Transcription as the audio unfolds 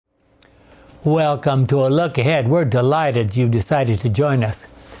Welcome to a look ahead. We're delighted you've decided to join us.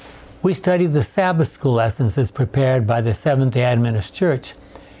 We study the Sabbath School lessons as prepared by the Seventh-day Adventist Church,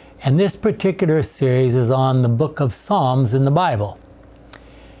 and this particular series is on the book of Psalms in the Bible.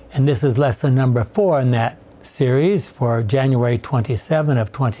 And this is lesson number 4 in that series for January 27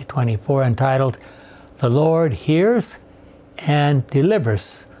 of 2024, entitled, "The Lord Hears and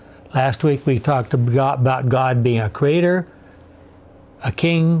Delivers." Last week we talked about God being a creator, a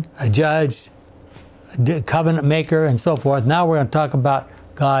king, a judge, a covenant maker, and so forth. Now we're going to talk about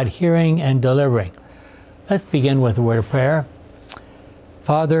God hearing and delivering. Let's begin with a word of prayer.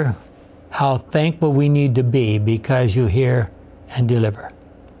 Father, how thankful we need to be because you hear and deliver.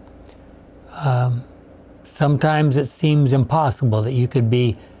 Sometimes it seems impossible that you could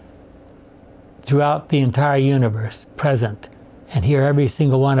be throughout the entire universe, present, and hear every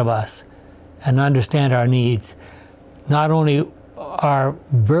single one of us and understand our needs. Not only our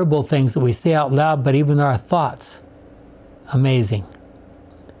verbal things that we say out loud, but even our thoughts. Amazing.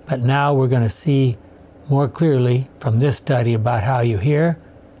 But now we're going to see more clearly from this study about how you hear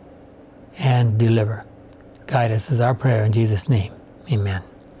and deliver. Guide us is our prayer in Jesus' name. Amen.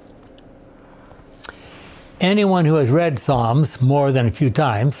 Anyone who has read Psalms more than a few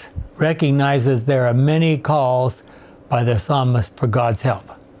times recognizes there are many calls by the psalmist for God's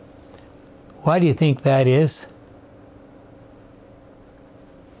help. Why do you think that is?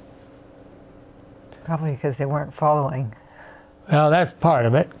 Probably because they weren't following. Well, that's part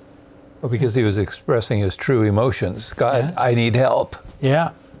of it. Well, because he was expressing his true emotions. God, yeah. I need help. Yeah,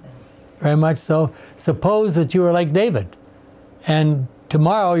 very much so. Suppose that you were like David, and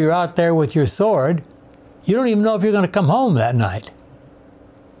tomorrow you're out there with your sword. You don't even know if you're going to come home that night.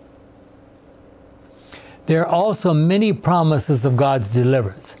 There are also many promises of God's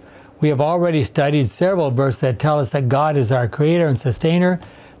deliverance. We have already studied several verses that tell us that God is our creator and sustainer.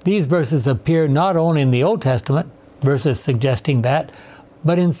 These verses appear not only in the Old Testament, verses suggesting that,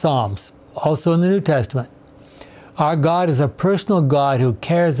 but in Psalms, also in the New Testament. Our God is a personal God who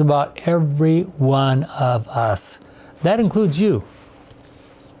cares about every one of us. That includes you.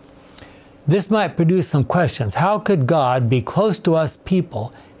 This might produce some questions. How could God be close to us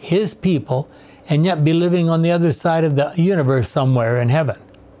people, His people, and yet be living on the other side of the universe somewhere in heaven?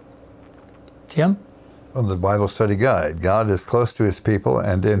 Jim? From the Bible Study Guide, God is close to His people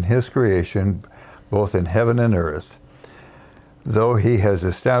and in His creation, both in heaven and earth. Though He has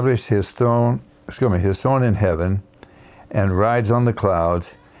established His throne in heaven and rides on the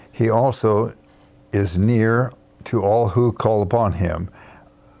clouds, He also is near to all who call upon Him,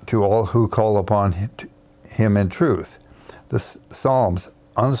 to all who call upon Him in truth. The Psalms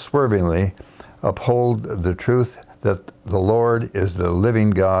unswervingly uphold the truth that the Lord is the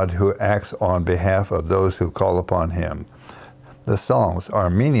living God who acts on behalf of those who call upon Him. The Psalms are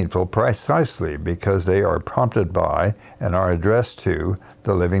meaningful precisely because they are prompted by and are addressed to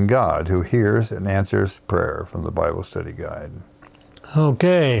the living God who hears and answers prayer, from the Bible Study Guide.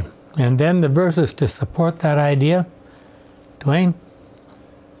 Okay, and then the verses to support that idea. Dwayne?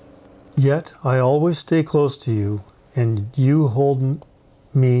 Yet I always stay close to you, and you hold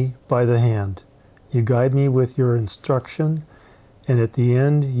me by the hand. You guide me with your instruction, and at the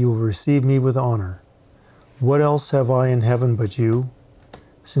end you will receive me with honor. What else have I in heaven but you?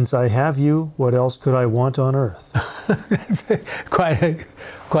 Since I have you, what else could I want on earth?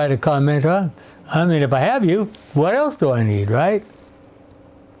 quite a comment, huh? I mean, if I have you, what else do I need, right?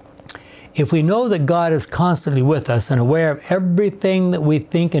 If we know that God is constantly with us and aware of everything that we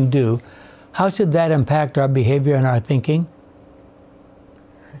think and do, how should that impact our behavior and our thinking?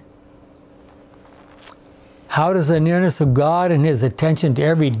 How does the nearness of God and His attention to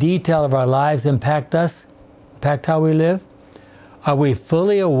every detail of our lives impact us, impact how we live? Are we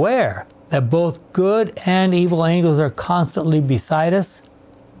fully aware that both good and evil angels are constantly beside us?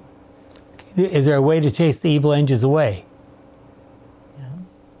 Is there a way to chase the evil angels away? Yeah.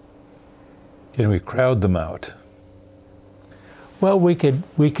 Can we crowd them out? Well, we can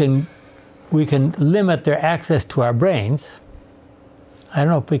limit their access to our brains. I don't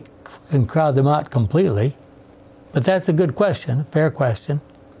know if we can crowd them out completely. But that's a good question, a fair question.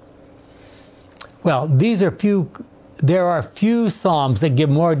 Well, there are few Psalms that give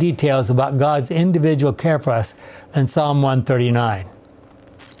more details about God's individual care for us than Psalm 139.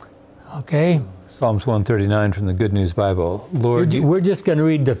 Okay? Psalms 139 from the Good News Bible. Lord, we're just going to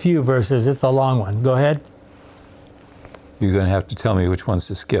read the few verses. It's a long one. Go ahead. You're going to have to tell me which ones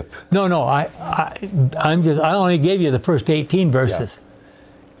to skip. No, I only gave you the first 18 verses. Yeah.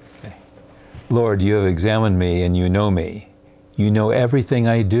 Lord, you have examined me and you know me. You know everything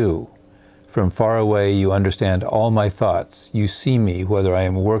I do. From far away you understand all my thoughts. You see me, whether I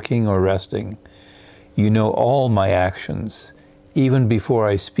am working or resting. You know all my actions. Even before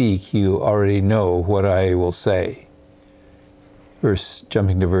I speak, you already know what I will say.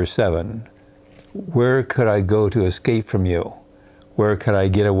 Jumping to verse 7. Where could I go to escape from you? Where could I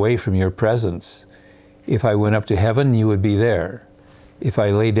get away from your presence? If I went up to heaven, you would be there. If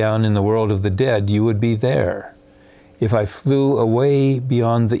I lay down in the world of the dead, you would be there. If I flew away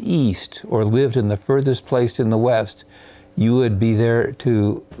beyond the east or lived in the furthest place in the west, you would be there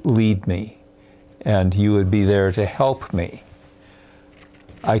to lead me, and you would be there to help me.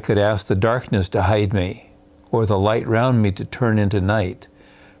 I could ask the darkness to hide me, or the light round me to turn into night,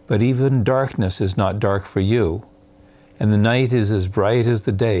 but even darkness is not dark for you, and the night is as bright as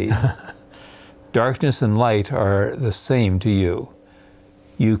the day. Darkness and light are the same to you.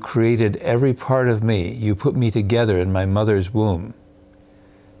 You created every part of me. You put me together in my mother's womb.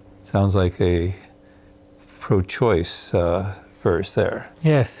 Sounds like a pro-choice verse there.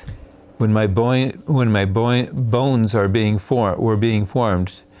 Yes. When my bones were being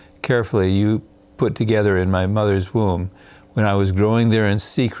formed carefully, you put together in my mother's womb. When I was growing there in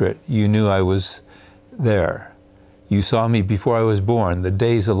secret, you knew I was there. You saw me before I was born. The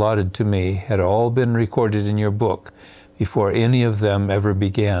days allotted to me had all been recorded in your book before any of them ever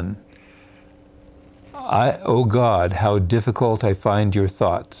began. O God, how difficult I find your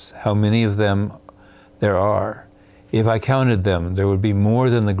thoughts, how many of them there are. If I counted them, there would be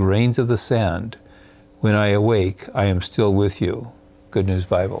more than the grains of the sand. When I awake, I am still with you. Good News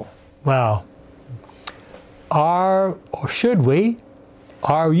Bible. Wow. Are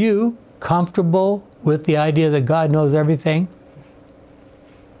you comfortable with the idea that God knows everything?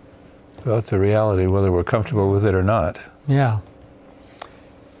 Well, it's a reality whether we're comfortable with it or not. Yeah.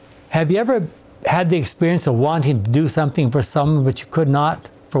 Have you ever had the experience of wanting to do something for someone but you could not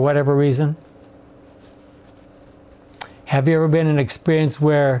for whatever reason? Have you ever been in an experience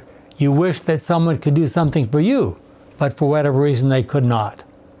where you wish that someone could do something for you, but for whatever reason they could not?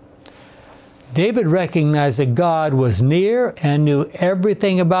 David recognized that God was near and knew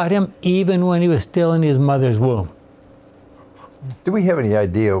everything about him, even when he was still in his mother's womb. Do we have any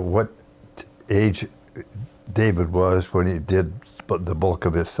idea what age David was when he did the bulk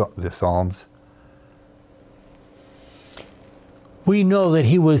of the Psalms? We know that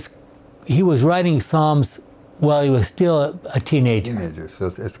he was writing Psalms while he was still a teenager. So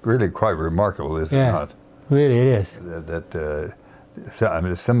it's really quite remarkable, is it not? Really it is. I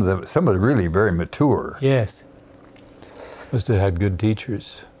mean, some of them really very mature. Yes. Must have had good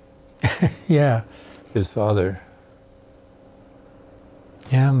teachers. Yeah. His father.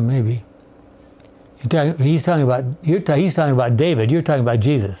 Yeah, maybe. He's talking about David. You're talking about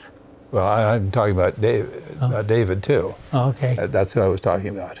Jesus. Well, I'm talking about David too. Oh, okay. That's who I was talking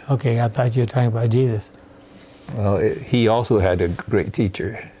about. Okay, I thought you were talking about Jesus. Well, he also had a great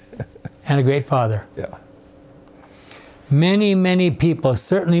teacher. And a great father. Yeah. Many, many people,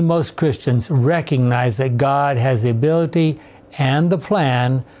 certainly most Christians, recognize that God has the ability and the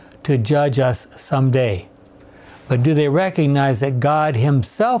plan to judge us someday. But do they recognize that God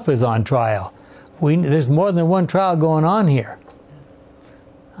himself is on trial? There's more than one trial going on here.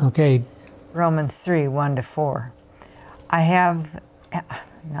 Okay. Romans 3, 1-4. Have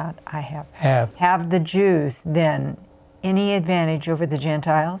the Jews then any advantage over the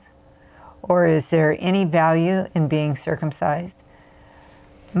Gentiles? Or is there any value in being circumcised?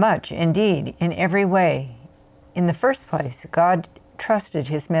 Much, indeed, in every way. In the first place, God trusted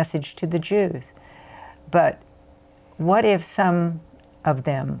his message to the Jews. But what if some of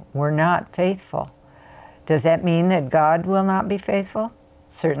them were not faithful? Does that mean that God will not be faithful?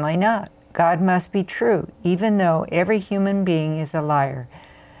 Certainly not. God must be true, even though every human being is a liar.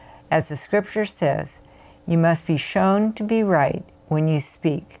 As the scripture says, you must be shown to be right when you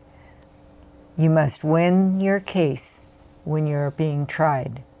speak. You must win your case when you're being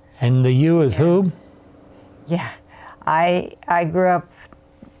tried. And the you is who? Yeah. I grew up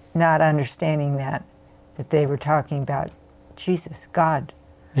not understanding that they were talking about Jesus, God.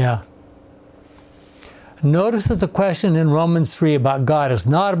 Yeah. Notice that the question in Romans 3 about God is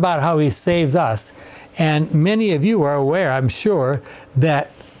not about how he saves us. And many of you are aware, I'm sure,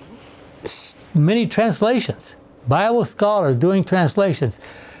 that many translations, Bible scholars doing translations,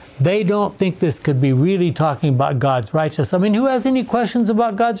 they don't think this could be really talking about God's righteousness. I mean, who has any questions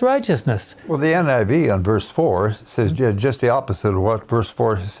about God's righteousness? Well, the NIV on verse 4 says just the opposite of what verse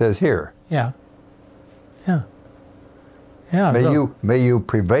 4 says here. Yeah. Yeah. Yeah. May you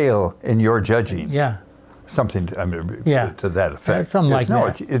prevail in your judging. Yeah. Something to that effect. Yeah, something like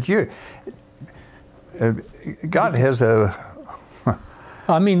that. It's you. God has a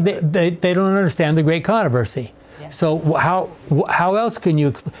I mean, they don't understand the great controversy. Yeah. So how else can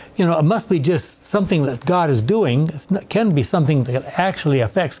you, it must be just something that God is doing. It can be something that actually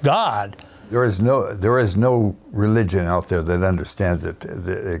affects God. There is no religion out there that understands it,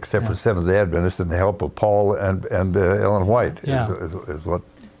 except for Seventh-day Adventists and the help of Paul and Ellen White. Is what.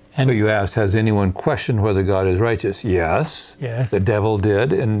 And so you asked, has anyone questioned whether God is righteous? Yes. Yes. The devil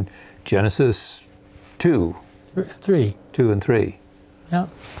did in Genesis 2. 3. 2 and 3. Yeah.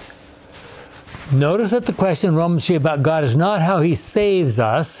 Notice that the question in Romans 3 about God is not how he saves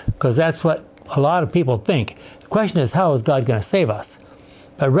us, because that's what a lot of people think. The question is, how is God going to save us?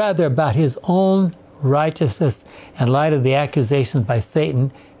 But rather about his own righteousness in light of the accusations by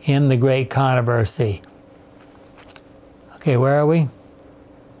Satan in the great controversy. Okay, where are we?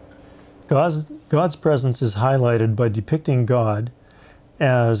 God's presence is highlighted by depicting God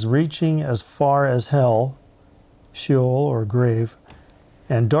as reaching as far as hell, Sheol or grave,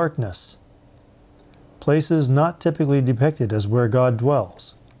 and darkness, places not typically depicted as where God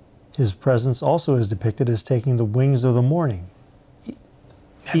dwells. His presence also is depicted as taking the wings of the morning,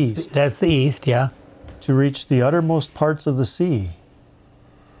 east. That's the east, yeah. To reach the uttermost parts of the sea,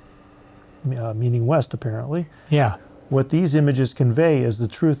 meaning west apparently. Yeah. What these images convey is the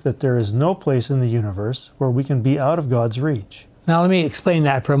truth that there is no place in the universe where we can be out of God's reach. Now let me explain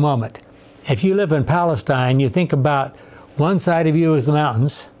that for a moment. If you live in Palestine, you think about one side of you is the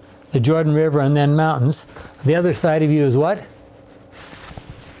mountains, the Jordan River and then mountains. The other side of you is what?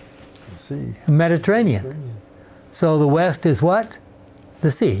 The sea. Mediterranean. So the west is what?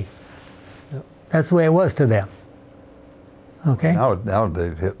 The sea. Yep. That's the way it was to them. Okay? Now they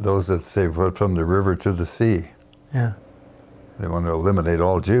hit those that say from the river to the sea. Yeah. They want to eliminate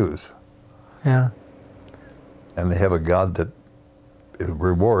all Jews. Yeah. And they have a God that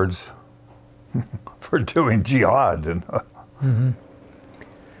rewards for doing jihad. And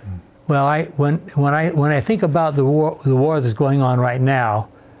Well, when I think about the war that's going on right now,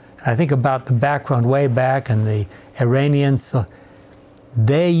 I think about the background way back and the Iranians. So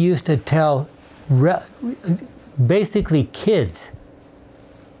they used to tell basically kids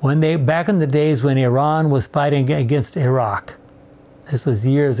back in the days when Iran was fighting against Iraq. This was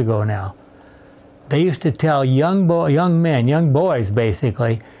years ago now. They used to tell young boys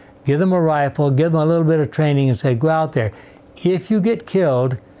basically, give them a rifle, give them a little bit of training and say, go out there. If you get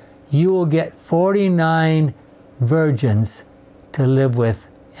killed, you will get 49 virgins to live with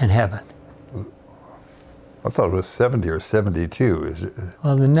in heaven. I thought it was 70 or 72. Is it?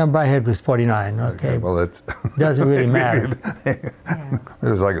 Well, the number I had was 49. Okay. Well, it doesn't really matter. It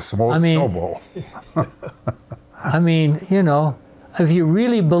was like a snowball. I mean, if you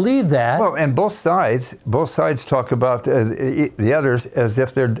really believe that. Well, and both sides talk about the others as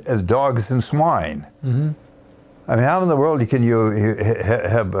if they're dogs and swine. Mm-hmm. I mean, how in the world can you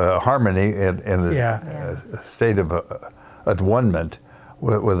have harmony in a state of at one-ment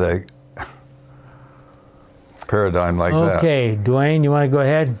with a paradigm like that? Okay, Dwayne, you want to go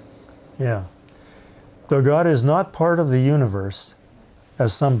ahead? Yeah. Though God is not part of the universe,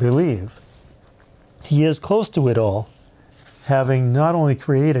 as some believe, he is close to it all, having not only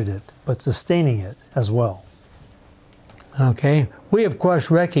created it, but sustaining it as well. Okay. We, of course,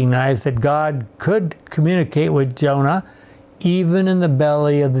 recognize that God could communicate with Jonah even in the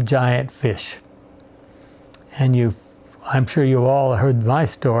belly of the giant fish. And I'm sure you all heard my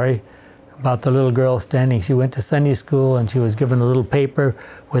story about the little girl standing. She went to Sunday school and she was given a little paper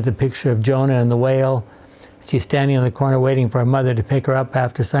with a picture of Jonah and the whale. She's standing in the corner waiting for her mother to pick her up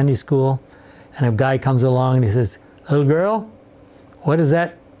after Sunday school. And a guy comes along and he says, little girl, what does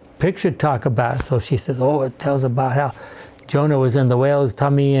that picture talk about? So she says, oh, it tells about how Jonah was in the whale's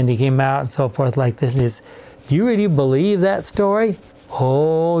tummy and he came out and so forth like this. And he says, do you really believe that story?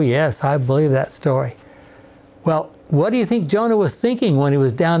 Oh, yes, I believe that story. Well, what do you think Jonah was thinking when he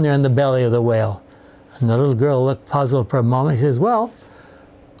was down there in the belly of the whale? And the little girl looked puzzled for a moment. She says, well,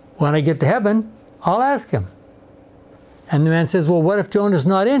 when I get to heaven, I'll ask him. And the man says, well, what if Jonah's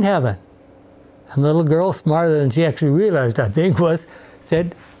not in heaven? And the little girl, smarter than she actually realized, I think,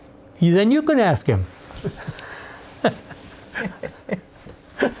 said, then you can ask him.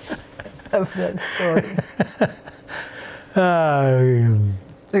 Of that story. I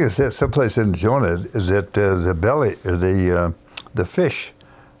think it's someplace in Jonah that the belly, the fish,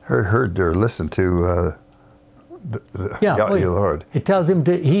 heard or listened to the Lord. It tells him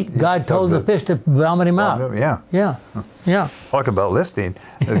God told the fish to vomit him out. Yeah. Talk about listening.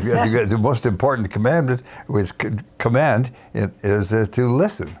 The most important command is to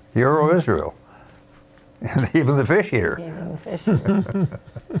listen. Hear, O Israel. And even the fish hear.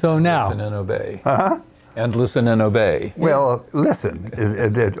 So now, listen and obey. And listen and obey. Well, listen.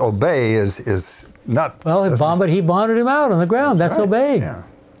 Obey is not... Well, he bonded him out on the ground. That's right. obeying. Yeah.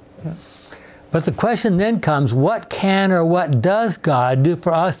 But the question then comes, what can or what does God do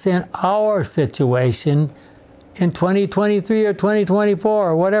for us in our situation in 2023 or 2024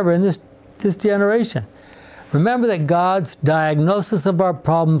 or whatever, in this generation? Remember that God's diagnosis of our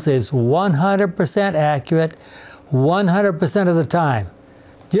problems is 100% accurate 100% of the time.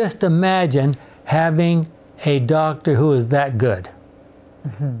 Just imagine having a doctor who is that good.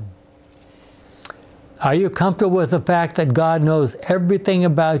 Mm-hmm. Are you comfortable with the fact that God knows everything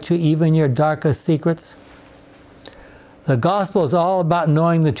about you, even your darkest secrets? The gospel is all about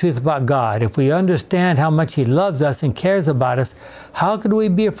knowing the truth about God. If we understand how much He loves us and cares about us, how could we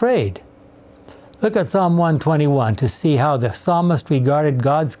be afraid? Look at Psalm 121 to see how the psalmist regarded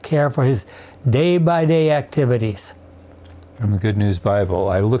God's care for his day-by-day activities. From the Good News Bible,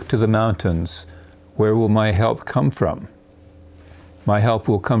 I look to the mountains. Where will my help come from? My help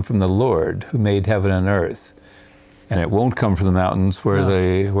will come from the Lord who made heaven and earth. And it won't come from the mountains where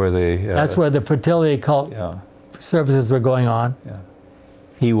that's where the fertility cult services were going on. Yeah.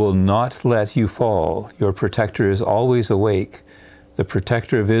 He will not let you fall. Your protector is always awake. The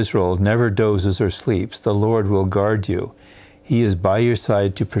protector of Israel never dozes or sleeps. The Lord will guard you. He is by your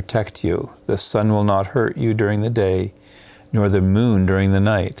side to protect you. The sun will not hurt you during the day, nor the moon during the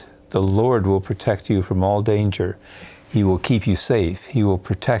night. The Lord will protect you from all danger. He will keep you safe. He will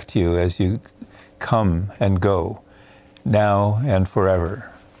protect you as you come and go, now and forever.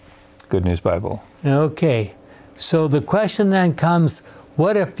 Good News Bible. Okay. So the question then comes,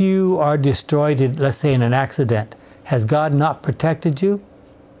 what if you are destroyed, let's say in an accident? Has God not protected you?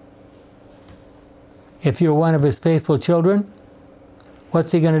 If you're one of His faithful children,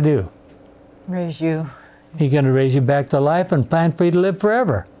 what's He going to do? Raise you. He's going to raise you back to life and plan for you to live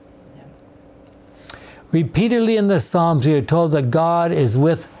forever. Repeatedly in the Psalms, we are told that God is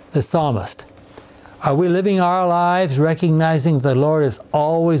with the psalmist. Are we living our lives recognizing the Lord is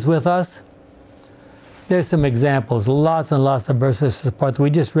always with us? There's some examples, lots and lots of verses to support. We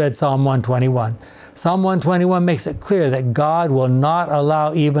just read Psalm 121. Psalm 121 makes it clear that God will not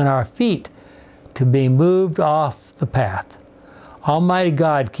allow even our feet to be moved off the path. Almighty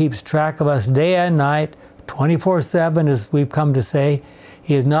God keeps track of us day and night, 24/7, as we've come to say.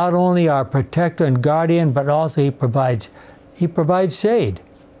 He is not only our protector and guardian, but also He provides shade.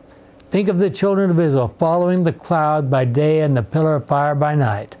 Think of the children of Israel following the cloud by day and the pillar of fire by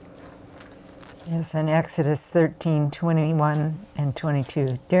night. Yes, in Exodus 13:21 and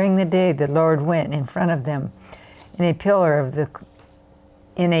 22. During the day the Lord went in front of them in a pillar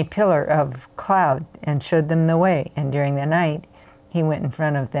of cloud and showed them the way, and during the night He went in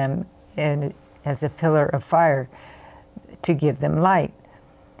front of them as a pillar of fire to give them light,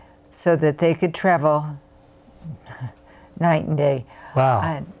 so that they could travel night and day.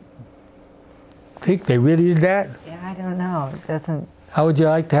 Wow. Think they really did that? Yeah, I don't know. It doesn't... How would you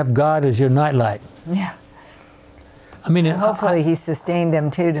like to have God as your nightlight? Yeah. I mean, hopefully He sustained them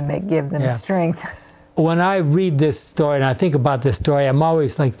too to give them strength. When I read this story and I think about this story, I'm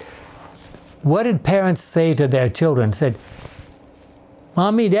always like, what did parents say to their children? Said,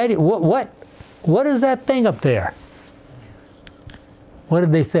 Mommy, Daddy, what is that thing up there? What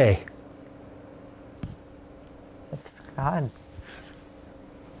did they say? It's God.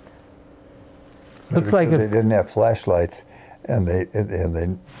 Looks like they didn't have flashlights, and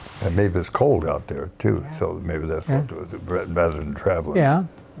maybe it's cold out there too. Yeah. So maybe that's what it was, rather than traveling. Yeah.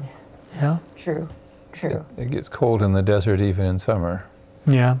 Yeah. True. It gets cold in the desert even in summer.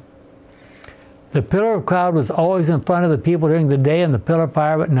 Yeah. The pillar of cloud was always in front of the people during the day, and the pillar of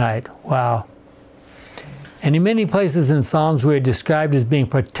fire at night. Wow. And in many places in Psalms, we are described as being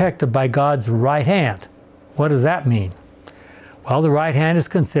protected by God's right hand. What does that mean? Well, the right hand is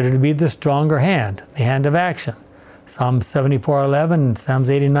considered to be the stronger hand, the hand of action. Psalm 74:11 and Psalms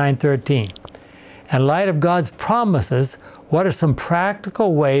 89:13. In light of God's promises, what are some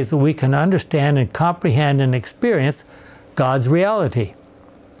practical ways that we can understand and comprehend and experience God's reality?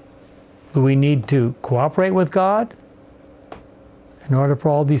 Do we need to cooperate with God in order for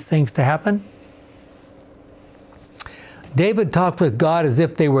all these things to happen? David talked with God as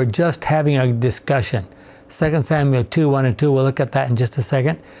if they were just having a discussion. 2 Samuel 2:1 and 2, we'll look at that in just a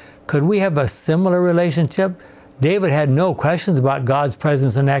second. Could we have a similar relationship? David had no questions about God's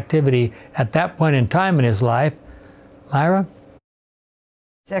presence and activity at that point in time in his life. Myra?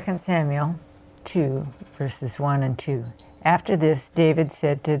 2 Samuel 2, verses 1 and 2. After this, David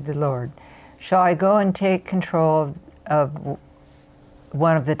said to the Lord, "Shall I go and take control of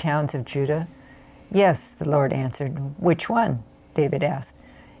one of the towns of Judah?" "Yes," the Lord answered. "Which one?" David asked.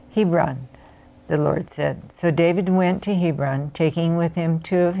 "Hebron." the Lord said. So David went to Hebron, taking with him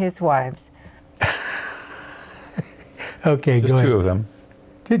 2 of his wives. Okay, Just go ahead. 2 of them.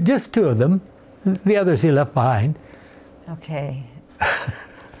 Just 2 of them. The others he left behind. Okay.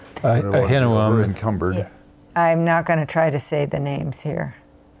 We're Ahinoam. encumbered. Yeah. I'm not going to try to say the names here.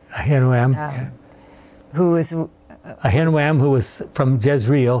 Ahinoam, Who was Ahinoam, who was from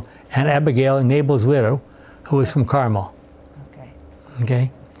Jezreel, and Abigail, Nabal's widow, who was from Carmel. okay.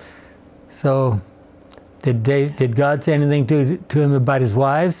 Okay, so did God say anything to him about his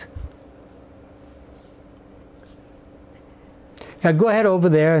wives? Yeah, go ahead over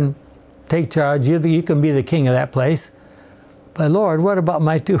there and take charge. You can be the king of that place. But Lord, what about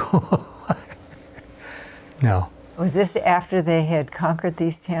my 2? No. Was this after they had conquered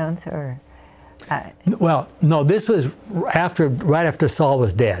these towns, or? Well, no. This was right after Saul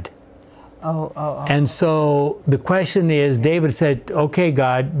was dead. Oh. And so the question is, David said, okay,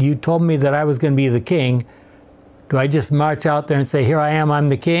 God, you told me that I was going to be the king. Do I just march out there and say, here I am, I'm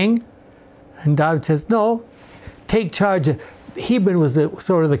the king? And David says, no, take charge. Hebron was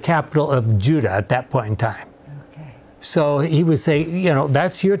sort of the capital of Judah at that point in time. Okay. So he would say,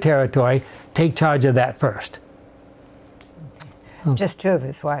 that's your territory. Take charge of that first. Just 2 of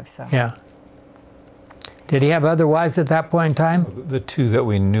his wives, though. Yeah. Did he have other wives at that point in time? The 2 that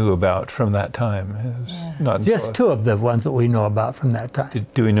we knew about from that time. It was not Just 2 of the ones that we know about from that time.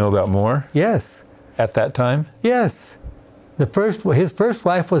 Do we know about more Yes. at that time? Yes. His first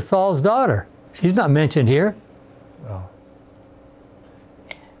wife was Saul's daughter. She's not mentioned here. Well,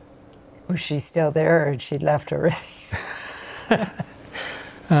 Was she still there, or had she left already?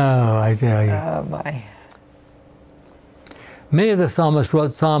 Oh, I tell you. Oh, my. Many of the psalmists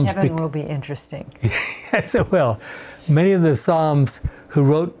wrote psalms. Heaven will be interesting. Yes, it will. Many of the psalmists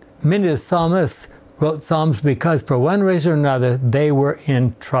wrote psalms because for one reason or another they were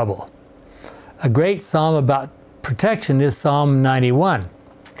in trouble. A great psalm about protection is Psalm 91.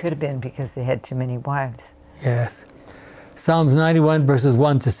 Could have been because they had too many wives. Yes. Psalms 91 verses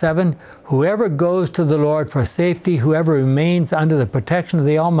 1 to 7. Whoever goes to the Lord for safety, whoever remains under the protection of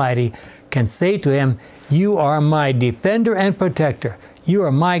the Almighty, can say to him, you are my defender and protector. You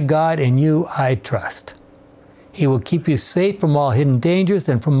are my God, in you I trust. He will keep you safe from all hidden dangers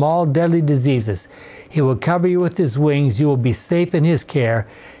and from all deadly diseases. He will cover you with his wings. You will be safe in his care.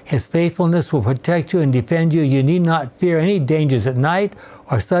 His faithfulness will protect you and defend you. You need not fear any dangers at night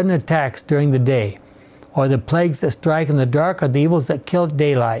or sudden attacks during the day, or the plagues that strike in the dark, or the evils that kill in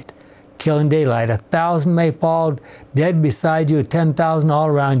daylight. 1,000 may fall dead beside you, 10,000 all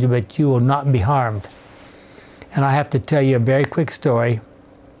around you, but you will not be harmed. And I have to tell you a very quick story.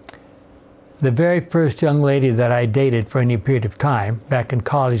 The very first young lady that I dated for any period of time, back in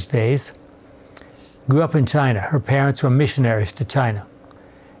college days, grew up in China. Her parents were missionaries to China.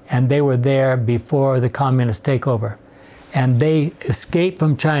 And they were there before the communist takeover. And they escaped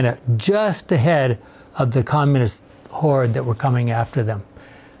from China just ahead of the communist horde that were coming after them.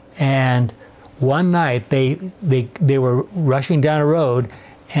 And one night they were rushing down a road,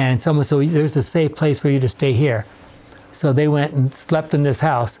 and someone said, there's a safe place for you to stay here. So they went and slept in this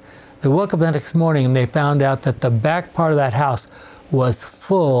house. They woke up the next morning and they found out that the back part of that house was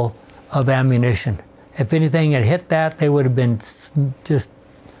full of ammunition. If anything had hit that, they would have been just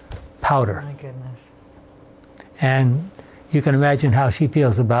powder. My goodness. And you can imagine how she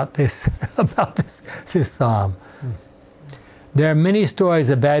feels about this, this psalm. There are many stories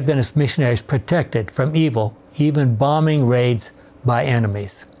of Adventist missionaries protected from evil, even bombing raids by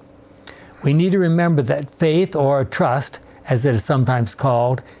enemies. We need to remember that faith, or trust, as it is sometimes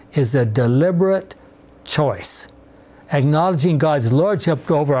called, is a deliberate choice, acknowledging God's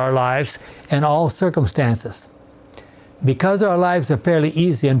lordship over our lives in all circumstances. Because our lives are fairly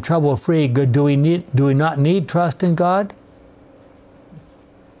easy and trouble-free, do we not need trust in God?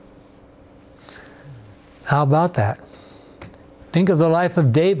 How about that? Think of the life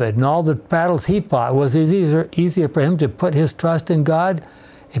of David and all the battles he fought. Was it easier for him to put his trust in God?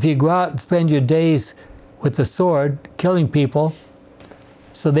 If you go out and spend your days with the sword, killing people,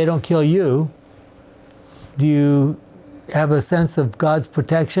 so they don't kill you, do you have a sense of God's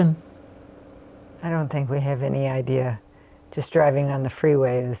protection? I don't think we have any idea. Just driving on the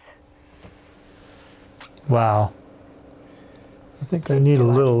freeway is... Wow. I think I need a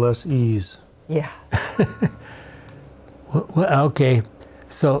little less ease. Yeah. Well, okay,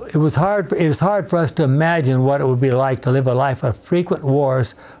 so it was hard for us to imagine what it would be like to live a life of frequent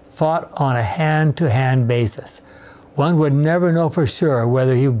wars fought on a hand-to-hand basis. One would never know for sure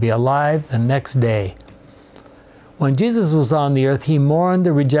whether he would be alive the next day. When Jesus was on the earth, he mourned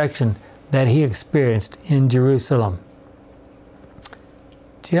the rejection that he experienced in Jerusalem.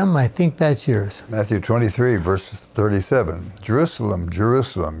 Jim, I think that's yours. Matthew 23, verse 37. Jerusalem,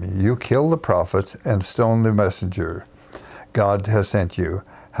 Jerusalem, you kill the prophets and stone the messenger God has sent you.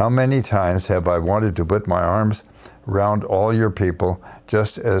 How many times have I wanted to put my arms round all your people,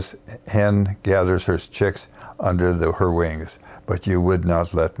 just as hen gathers her chicks under her wings, but you would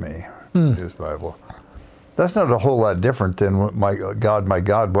not let me. His Bible. That's not a whole lot different than my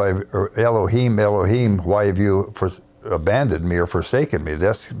God, why, or Elohim, Elohim, why have you abandoned me or forsaken me?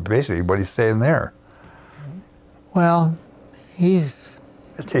 That's basically what he's saying there. Well, he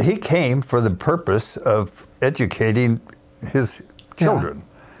came for the purpose of educating his children.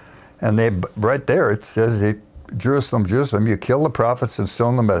 Yeah. And right there it says, Jerusalem, Jerusalem, you kill the prophets and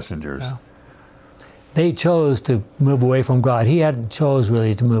stone the messengers. Yeah. They chose to move away from God. He hadn't chose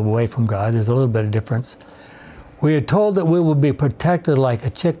really to move away from God. There's a little bit of difference. We are told that we will be protected like a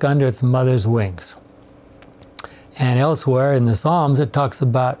chick under its mother's wings. And elsewhere in the Psalms, it talks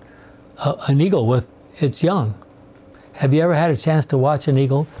about an eagle with its young. Have you ever had a chance to watch an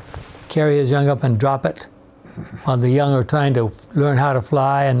eagle carry his young up and drop it while the young are trying to learn how to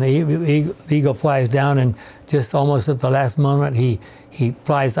fly, and the eagle flies down, and just almost at the last moment he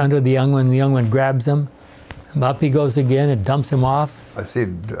flies under the young one grabs him, and up he goes again and dumps him off. I've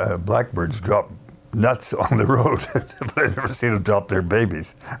seen blackbirds drop nuts on the road, but I've never seen them drop their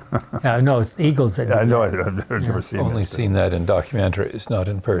babies. Yeah, no, it's eagles that do I know, that. I've never seen that. Only seen that in documentaries, not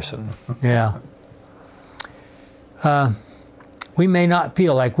in person. Yeah. We may not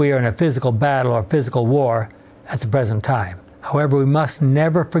feel like we are in a physical battle or physical war at the present time. However, we must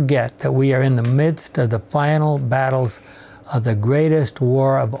never forget that we are in the midst of the final battles of the greatest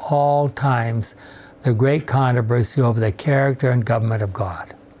war of all times, the great controversy over the character and government of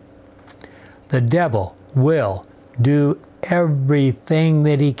God. The devil will do everything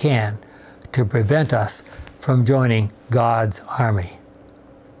that he can to prevent us from joining God's army.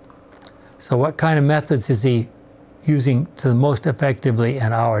 So what kind of methods is he using to the most effectively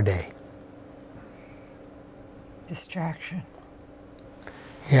in our day? Distraction.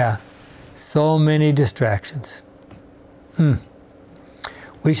 Yeah, so many distractions.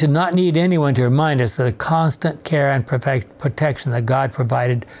 We should not need anyone to remind us of the constant care and protection that God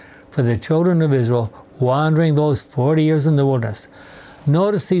provided for the children of Israel wandering those 40 years in the wilderness.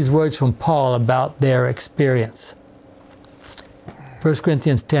 Notice these words from Paul about their experience. 1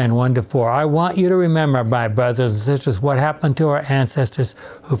 Corinthians 10, 1-4. I want you to remember, my brothers and sisters, what happened to our ancestors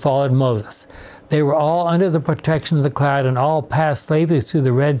who followed Moses. They were all under the protection of the cloud and all passed safely through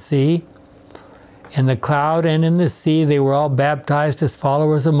the Red Sea. In the cloud and in the sea, they were all baptized as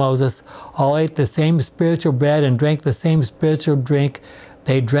followers of Moses, all ate the same spiritual bread and drank the same spiritual drink.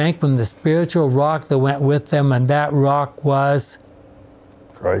 They drank from the spiritual rock that went with them, and that rock was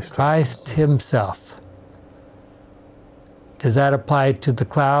Christ himself. Does that apply to the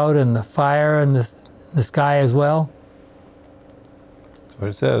cloud and the fire and the sky as well? That's what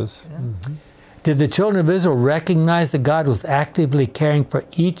it says. Yeah. Mm-hmm. Did the children of Israel recognize that God was actively caring for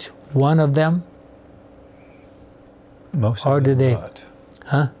each one of them? Most or of did them they? not.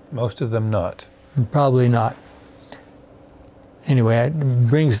 Huh? Most of them not. Probably not. Anyway,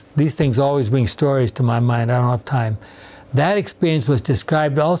 these things always bring stories to my mind. I don't have time. That experience was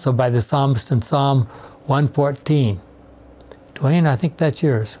described also by the psalmist in Psalm 114. Dwayne, I think that's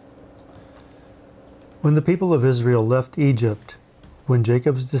yours. When the people of Israel left Egypt, when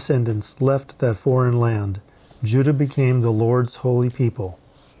Jacob's descendants left that foreign land, Judah became the Lord's holy people.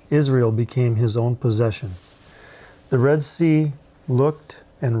 Israel became his own possession. The Red Sea looked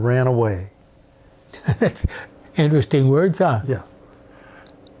and ran away. That's interesting words, huh? Yeah.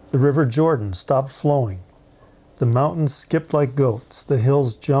 The river Jordan stopped flowing. The mountains skipped like goats. The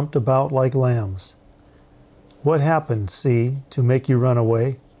hills jumped about like lambs. What happened, sea, to make you run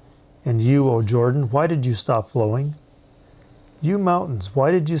away? And you, O Jordan, why did you stop flowing? You mountains, why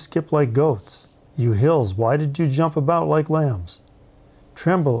did you skip like goats? You hills, why did you jump about like lambs?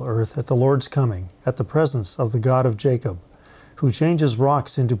 Tremble, earth, at the Lord's coming, at the presence of the God of Jacob, who changes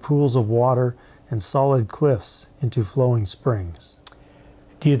rocks into pools of water and solid cliffs into flowing springs.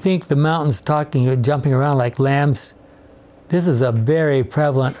 Do you think the mountains jumping around like lambs, this is a very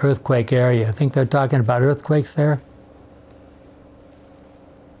prevalent earthquake area. I think they're talking about earthquakes there?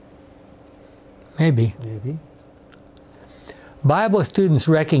 Maybe. Maybe. Bible students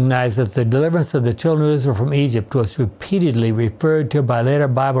recognize that the deliverance of the children of Israel from Egypt was repeatedly referred to by later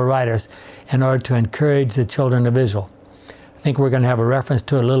Bible writers in order to encourage the children of Israel. I think we're going to have a reference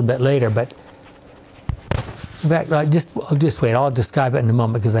to it a little bit later, but in fact, I'll just wait. I'll describe it in a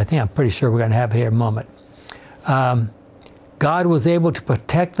moment because I'm pretty sure we're going to have it here in a moment. God was able to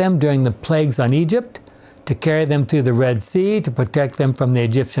protect them during the plagues on Egypt, to carry them through the Red Sea, to protect them from the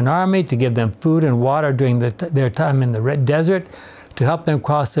Egyptian army, to give them food and water during their time in the desert, to help them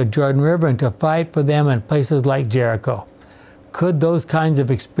cross the Jordan River, and to fight for them in places like Jericho. Could those kinds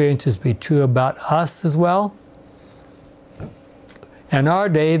of experiences be true about us as well? In our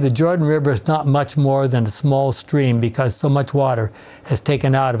day, the Jordan River is not much more than a small stream because so much water is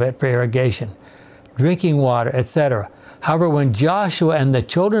taken out of it for irrigation, drinking water, etc. However, when Joshua and the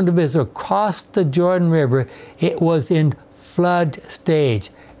children of Israel crossed the Jordan River, it was in flood stage.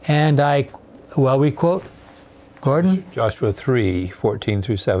 And we quote, Gordon? Joshua 3:14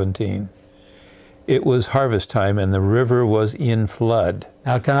 through 17. It was harvest time and the river was in flood.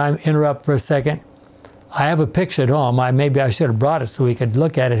 Now, can I interrupt for a second? I have a picture at home. Maybe I should have brought it so we could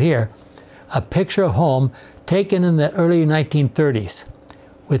look at it here. A picture of home taken in the early 1930s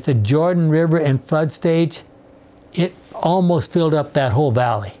with the Jordan River in flood stage. It almost filled up that whole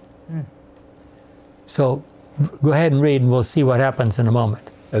valley. So go ahead and read and we'll see what happens in a moment.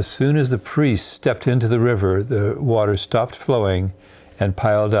 As soon as the priests stepped into the river, the water stopped flowing and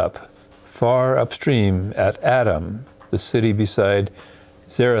piled up far upstream at Adam, the city beside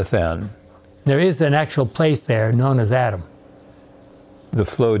Zarethan. There is an actual place there known as Adam. The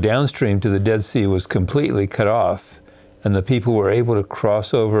flow downstream to the Dead Sea was completely cut off, and the people were able to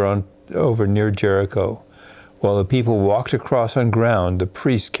cross over near Jericho. While the people walked across on ground, the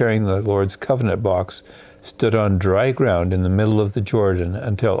priests carrying the Lord's covenant box stood on dry ground in the middle of the Jordan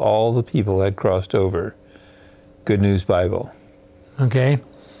until all the people had crossed over. Good News Bible. Okay.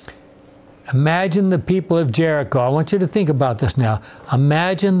 Imagine the people of Jericho. I want you to think about this now.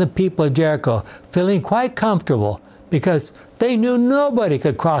 Imagine the people of Jericho feeling quite comfortable because they knew nobody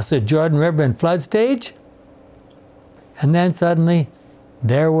could cross the Jordan River in flood stage. And then suddenly,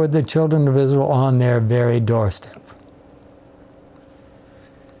 there were the children of Israel on their very doorstep.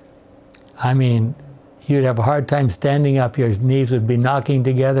 I mean, you'd have a hard time standing up. Your knees would be knocking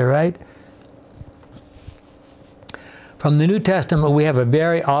together, right? From the New Testament, we have a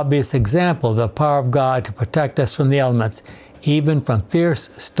very obvious example of the power of God to protect us from the elements, even from fierce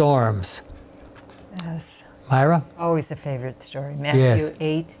storms. Yes. Myra? Always a favorite story. Matthew Yes.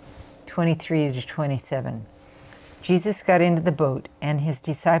 8:23 to 27. Jesus got into the boat, and his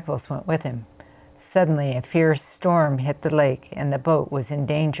disciples went with him. Suddenly, a fierce storm hit the lake, and the boat was in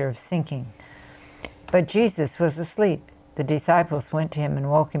danger of sinking. But Jesus was asleep. The disciples went to him and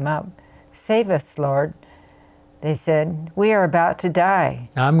woke him up. "Save us, Lord," they said. "We are about to die."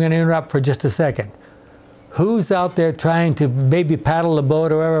 Now, I'm going to interrupt for just a second. Who's out there trying to maybe paddle the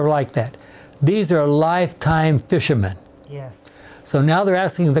boat or whatever like that? These are lifetime fishermen. Yes. So now they're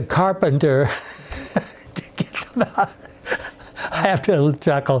asking the carpenter to get them out. I have to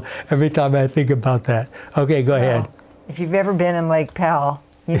chuckle every time I think about that. Okay, go ahead. Well, if you've ever been in Lake Powell,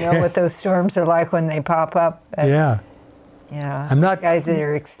 you know what those storms are like when they pop up. Yeah. You know, I'm not, guys that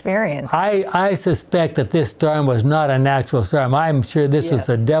are experienced. I suspect that this storm was not a natural storm. I'm sure this was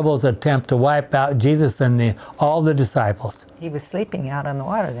the devil's attempt to wipe out Jesus and all the disciples. He was sleeping out on the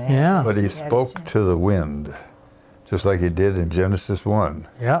water then. Yeah. But he spoke to the wind, just like he did in Genesis 1.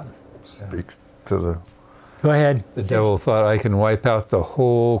 Yeah. Speaks to the... Go ahead. The devil thought, I can wipe out the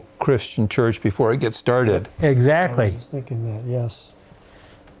whole Christian church before it gets started. Exactly. I was thinking that, yes.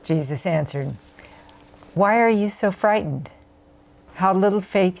 Jesus answered, "Why are you so frightened? How little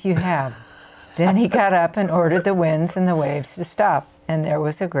faith you have." Then he got up and ordered the winds and the waves to stop, and there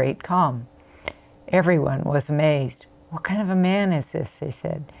was a great calm. Everyone was amazed. "What kind of a man is this?" they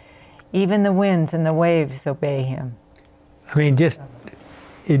said. "Even the winds and the waves obey him." I mean,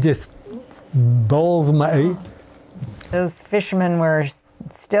 it just bowls my... Those fishermen were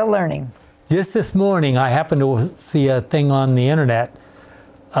still learning. Just this morning, I happened to see a thing on the internet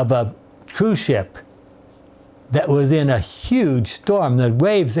of a cruise ship that was in a huge storm. The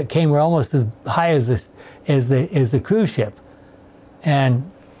waves that came were almost as high as the cruise ship.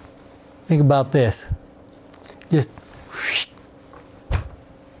 And think about this. Just,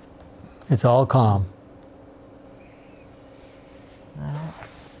 it's all calm.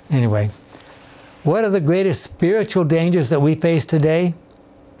 Anyway, what are the greatest spiritual dangers that we face today?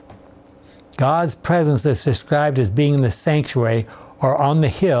 God's presence is described as being in the sanctuary or on the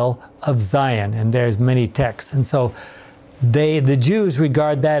hill of Zion, and there's many texts. And so the Jews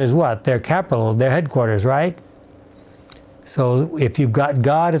regard that as what? Their capital, their headquarters, right? So if you've got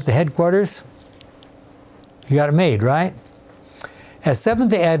God at the headquarters, you got it made, right? As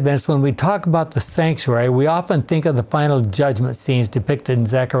Seventh-day Adventists, when we talk about the sanctuary, we often think of the final judgment scenes depicted in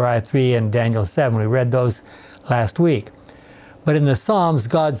Zechariah 3 and Daniel 7. We read those last week. But in the Psalms,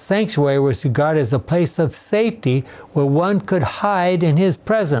 God's sanctuary was regarded as a place of safety where one could hide in His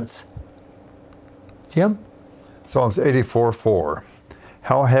presence. Jim? Psalms 84:4.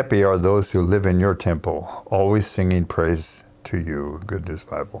 How happy are those who live in your temple, always singing praise to you. Good News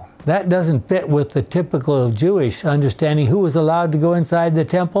Bible. That doesn't fit with the typical Jewish understanding. Who was allowed to go inside the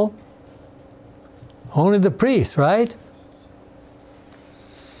temple? Only the priests, right?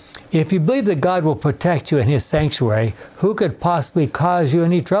 If you believe that God will protect you in His sanctuary, who could possibly cause you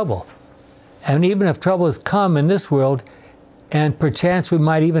any trouble? And even if trouble has come in this world, and perchance we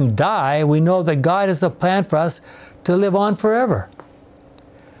might even die, we know that God has a plan for us to live on forever.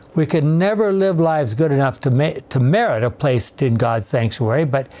 We could never live lives good enough to merit a place in God's sanctuary,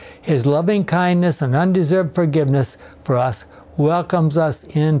 but His loving kindness and undeserved forgiveness for us welcomes us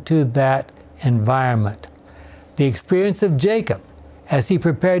into that environment. The experience of Jacob, as he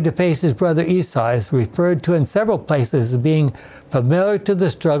prepared to face his brother Esau, is referred to in several places as being familiar to the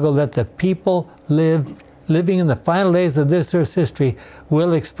struggle that the people living in the final days of this earth's history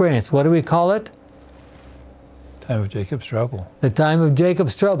will experience. What do we call it? Time of Jacob's trouble. The time of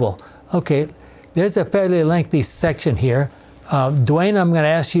Jacob's trouble. Okay, there's a fairly lengthy section here. Dwayne, I'm going to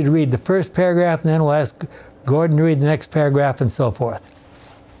ask you to read the first paragraph, and then we'll ask Gordon to read the next paragraph, and so forth.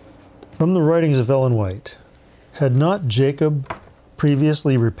 From the writings of Ellen White, had not Jacob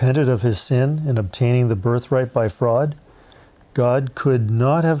previously repented of his sin in obtaining the birthright by fraud? God could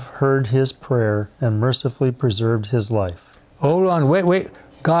not have heard his prayer and mercifully preserved his life. Hold on, wait.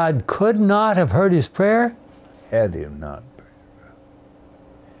 God could not have heard his prayer? Had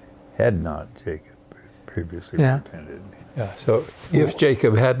not Jacob previously repented. Yeah, so if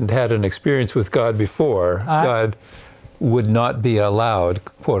Jacob hadn't had an experience with God before, God would not be allowed,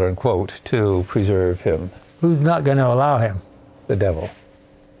 quote unquote, to preserve him. Who's not going to allow him? The devil.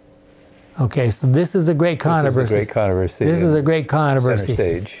 Okay, so this is a great controversy. This is a great controversy. This is a great controversy.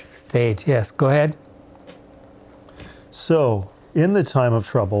 Center stage. Yes, go ahead. So, in the time of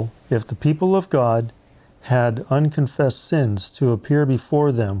trouble, if the people of God had unconfessed sins to appear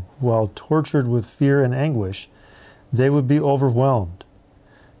before them while tortured with fear and anguish, they would be overwhelmed.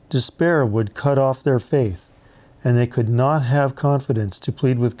 Despair would cut off their faith, and they could not have confidence to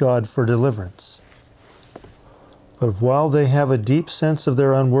plead with God for deliverance. But while they have a deep sense of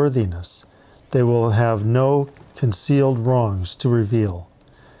their unworthiness, they will have no concealed wrongs to reveal.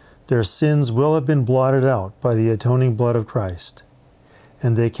 Their sins will have been blotted out by the atoning blood of Christ,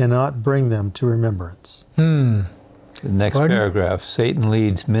 and they cannot bring them to remembrance. The next paragraph, Satan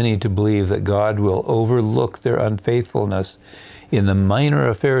leads many to believe that God will overlook their unfaithfulness in the minor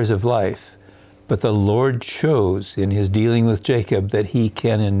affairs of life, but the Lord shows in his dealing with Jacob that he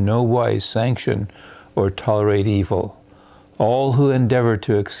can in no wise sanction or tolerate evil. All who endeavor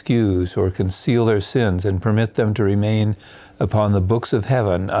to excuse or conceal their sins and permit them to remain upon the books of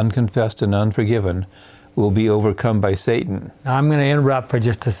heaven, unconfessed and unforgiven, will be overcome by Satan. Now, I'm going to interrupt for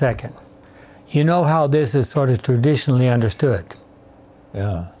just a second. You know how this is sort of traditionally understood.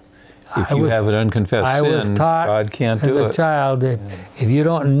 Yeah. If you have an unconfessed sin, God can't do it. As a child, if you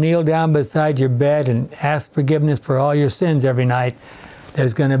don't kneel down beside your bed and ask forgiveness for all your sins every night,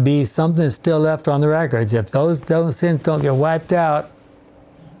 there's going to be something still left on the records. If those sins don't get wiped out,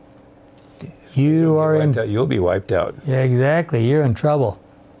 you'll be wiped out. Yeah, exactly. You're in trouble.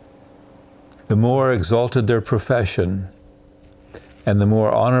 The more exalted their profession, and the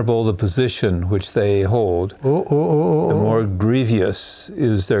more honorable the position which they hold, the more grievous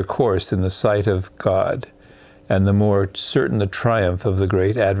is their course in the sight of God, and the more certain the triumph of the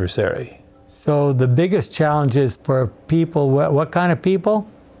great adversary. So the biggest challenges for people, what kind of people?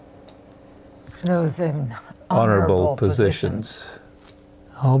 Those in honorable positions.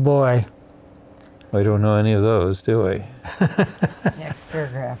 Oh boy. We don't know any of those, do we? Next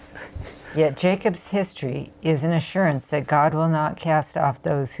paragraph. Yet Jacob's history is an assurance that God will not cast off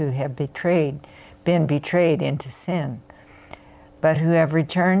those who have been betrayed into sin, but who have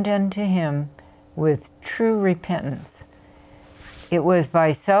returned unto him with true repentance. It was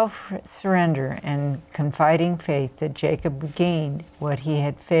by self-surrender and confiding faith that Jacob gained what he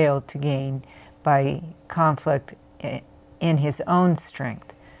had failed to gain by conflict in his own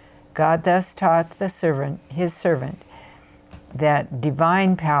strength. God thus taught his servant, that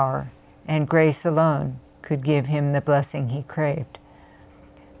divine power and grace alone could give him the blessing he craved.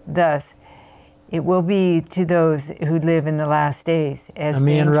 Thus, it will be to those who live in the last days as Let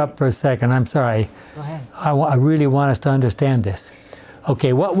me interrupt for a second. I'm sorry. Go ahead. I really want us to understand this.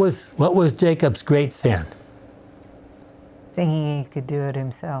 Okay, what was Jacob's great sin? Thinking he could do it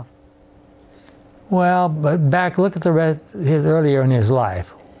himself. Well, but look at the rest earlier in his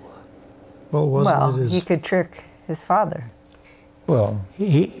life. Well, he could trick his father. Well,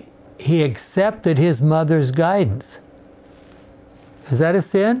 he accepted his mother's guidance. Is that a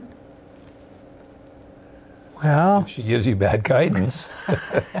sin? Well, She gives you bad guidance.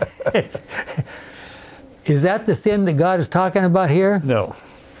 is that the sin that God is talking about here? No.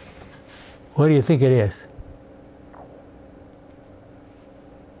 What do you think it is?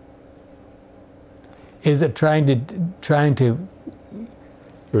 Is it trying to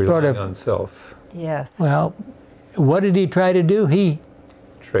sort of on self. Yes. Well, what did he try to do? He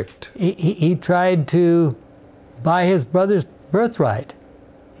Tricked. he tried to buy his brother's birthright.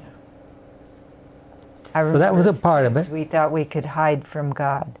 I So that was a remember part of as it. We thought we could hide from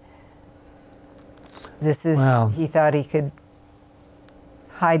God. This is, Wow. he thought he could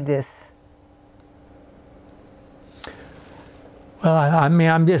hide this. Well, I mean,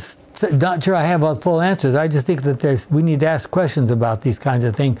 I'm just not sure I have all the full answers. I just think that we need to ask questions about these kinds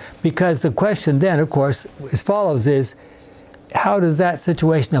of things, because the question then, of course, as follows is, how does that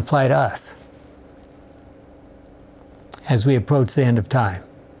situation apply to us as we approach the end of time?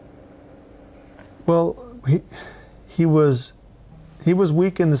 Well, he was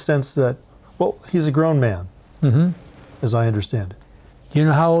weak in the sense that, well, he's a grown man, as I understand it. Do you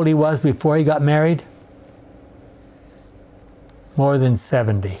know how old he was before he got married? More than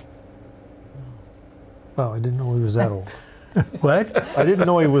 70. Wow, I didn't know he was that old. What? I didn't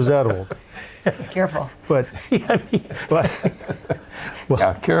know he was that old. Careful. But,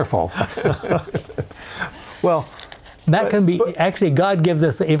 Yeah, careful. well, That can be, actually, God gives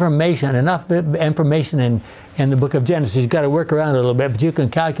us information, enough information in the book of Genesis. You've got to work around a little bit, but you can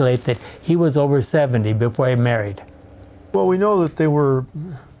calculate that he was over 70 before he married. well, we know that they were,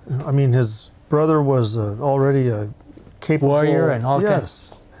 I mean, his brother was already a capable Warrior and all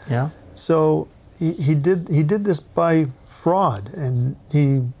yes. Yeah. So he did this by fraud, and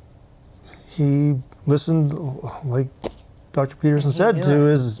he listened, like Dr. Peterson said, knew to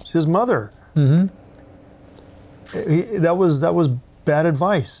it. his mother. That was bad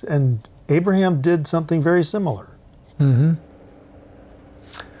advice, and Abraham did something very similar.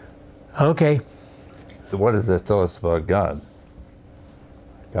 Okay. So what does that tell us about God?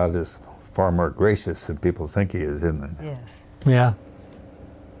 God is far more gracious than people think he is, isn't it? Yes. Yeah.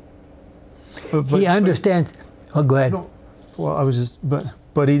 He understands. Oh, go ahead. No, well, I was just,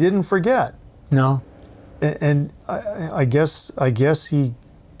 but he didn't forget, No. and I guess he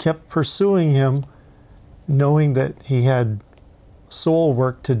kept pursuing him, knowing that he had soul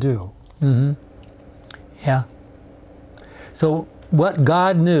work to do. Yeah. So what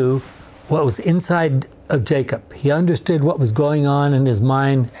God knew, what was inside of Jacob, he understood what was going on in his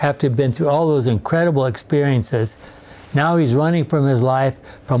mind after he'd been through all those incredible experiences. Now he's running from his life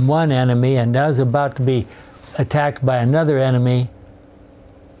from one enemy, and now he's about to be attacked by another enemy.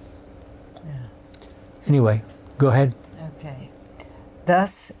 Anyway, go ahead. Okay.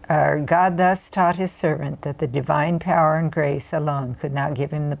 God thus taught his servant that the divine power and grace alone could not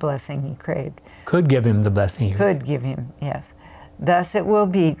give him the blessing he craved. Could give him the blessing. Could give him, yes. Thus it will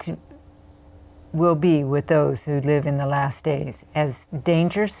be with those who live in the last days. As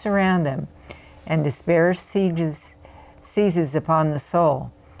dangers surround them and despair seizes upon the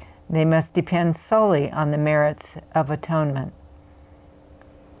soul, they must depend solely on the merits of atonement.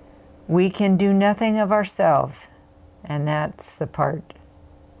 We can do nothing of ourselves, and that's the part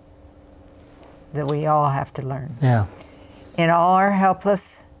that we all have to learn. Yeah. In all our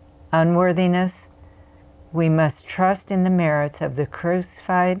helpless unworthiness, we must trust in the merits of the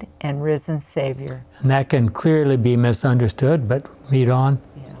crucified and risen Savior. And that can clearly be misunderstood, but read on.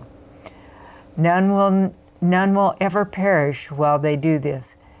 None will ever perish while they do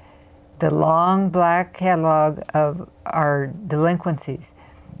this. The long black catalog of our delinquencies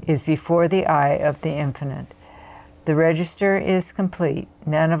is before the eye of the Infinite. The register is complete.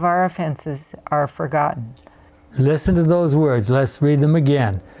 None of our offenses are forgotten. Listen to those words. Let's read them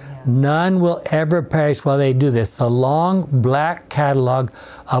again. None will ever perish while they do this. The long black catalog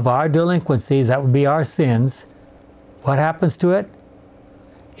of our delinquencies, that would be our sins, what happens to it?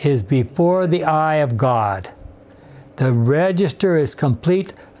 Is before the eye of God. The register is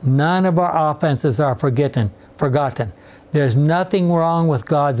complete. None of our offenses are forgotten. There's nothing wrong with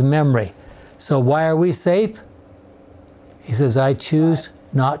God's memory. So why are we safe? He says, I choose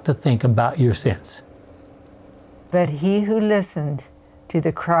not to think about your sins. But he who listened to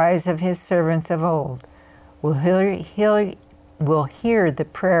the cries of his servants of old will hear the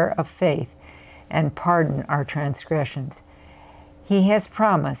prayer of faith and pardon our transgressions. He has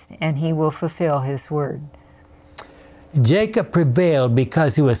promised, and he will fulfill his word. Jacob prevailed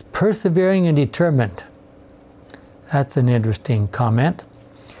because he was persevering and determined. That's an interesting comment.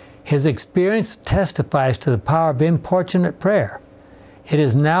 His experience testifies to the power of importunate prayer. It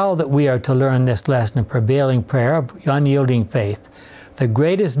is now that we are to learn this lesson of prevailing prayer, of unyielding faith. The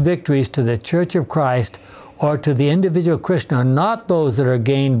greatest victories to the Church of Christ or to the individual Christian are not those that are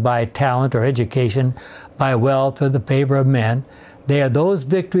gained by talent or education, by wealth or the favor of men. They are those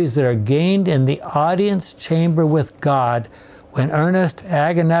victories that are gained in the audience chamber with God when earnest,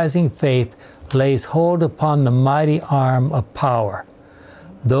 agonizing faith lays hold upon the mighty arm of power.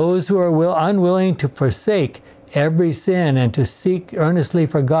 Those who are unwilling to forsake every sin and to seek earnestly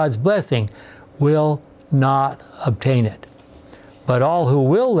for God's blessing will not obtain it. But all who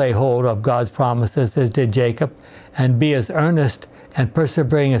will lay hold of God's promises, as did Jacob, and be as earnest and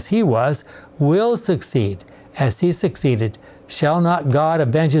persevering as he was, will succeed as he succeeded. Shall not God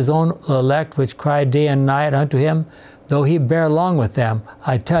avenge his own elect, which cry day and night unto him? Though he bear long with them,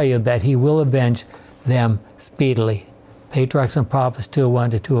 I tell you that he will avenge them speedily. Patriarchs and Prophets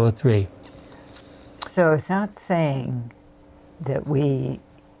 2:1 to 2:03. So it's not saying that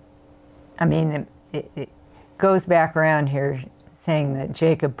it goes back around here saying that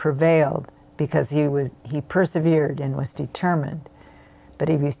Jacob prevailed because he persevered and was determined, but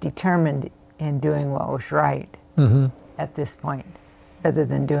he was determined in doing what was right at this point, rather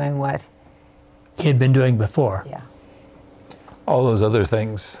than doing what he had been doing before. Yeah. All those other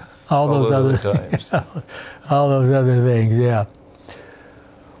things. All those other times. all those other things, yeah.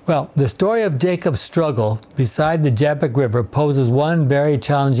 Well, the story of Jacob's struggle beside the Jabbok River poses one very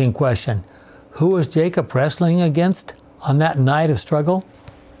challenging question. Who was Jacob wrestling against on that night of struggle?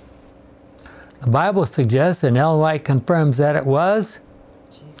 The Bible suggests, and Ellen White confirms, that it was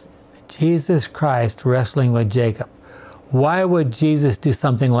Jesus Christ wrestling with Jacob. Why would Jesus do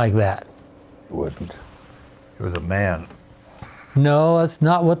something like that? He wouldn't. He was a man. No, that's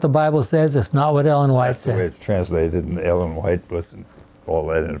not what the Bible says. It's not what Ellen White That's the way says. it's translated, and Ellen White wasn't all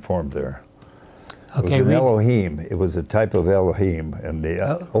that informed there. It was Okay, an Elohim. It was a type of Elohim, and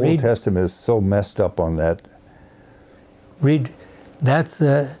the Old Testament is so messed up on that.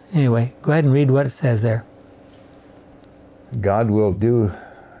 Anyway, go ahead and read what it says there. God will do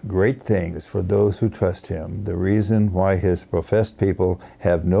great things for those who trust him. The reason why his professed people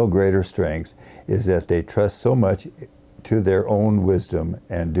have no greater strength is that they trust so much to their own wisdom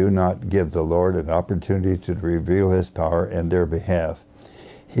and do not give the Lord an opportunity to reveal his power in their behalf.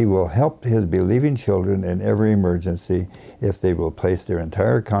 He will help his believing children in every emergency if they will place their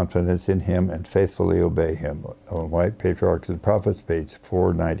entire confidence in him and faithfully obey him. Ellen White, Patriarchs and Prophets, page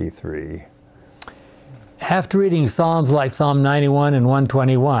 493. After reading Psalms like Psalm 91 and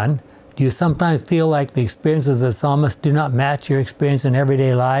 121, do you sometimes feel like the experiences of the psalmist do not match your experience in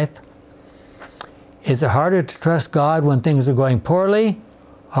everyday life? Is it harder to trust God when things are going poorly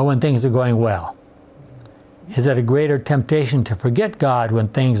or when things are going well? Is it a greater temptation to forget God when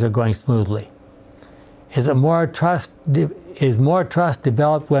things are going smoothly? Is more trust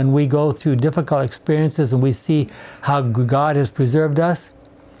developed when we go through difficult experiences and we see how God has preserved us?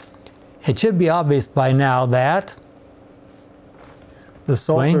 It should be obvious by now that the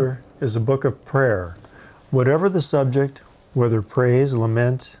Psalter is a book of prayer. Whatever the subject, whether praise,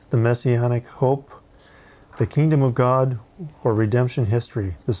 lament, the messianic hope, the kingdom of God, or redemption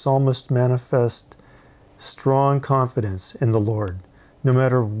history, the psalmist manifests strong confidence in the Lord. No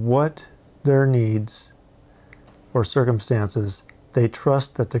matter what their needs or circumstances, they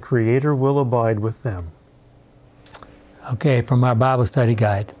trust that the Creator will abide with them. Okay, from our Bible study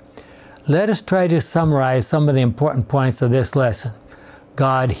guide. Let us try to summarize some of the important points of this lesson.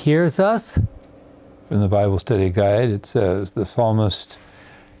 God hears us. In the Bible study guide, it says, the psalmist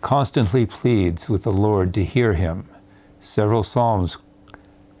constantly pleads with the Lord to hear him. Several psalms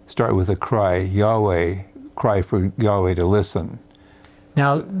start with a cry, Yahweh, cry for Yahweh to listen.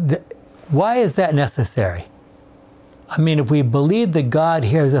 Now, why is that necessary? I mean, if we believe that God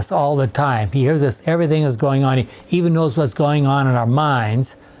hears us all the time, he hears us, everything that's going on, he even knows what's going on in our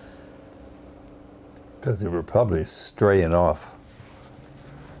minds. Because they were probably straying off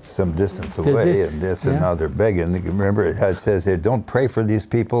some distance away, and now they're begging. Remember, it says, hey, don't pray for these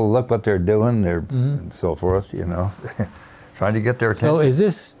people, look what they're doing, and so forth, you know, trying to get their attention. So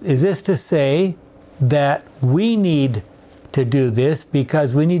is this to say that we need to do this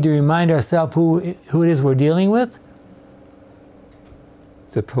because we need to remind ourselves who it is we're dealing with?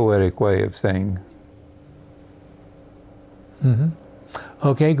 It's a poetic way of saying.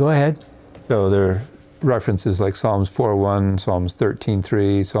 Okay, go ahead. So there are references like Psalms 4:1, Psalms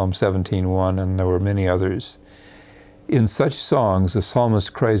 13:3, Psalm 17:1, and there were many others. In such songs, the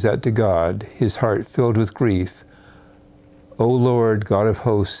psalmist cries out to God, his heart filled with grief, O Lord, God of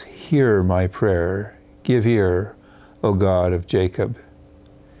hosts, hear my prayer. Give ear, O God of Jacob.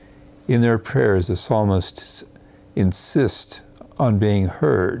 In their prayers, the psalmists insist on being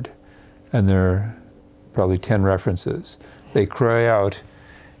heard, and there are probably 10 references. They cry out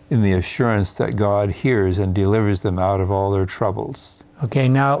in the assurance that God hears and delivers them out of all their troubles. Okay,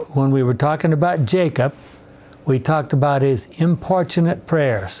 now when we were talking about Jacob, we talked about his importunate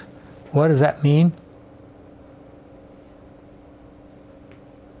prayers. What does that mean?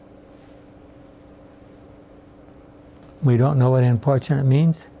 We don't know what importunate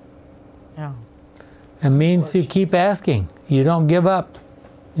means? No. It means you keep asking. You don't give up.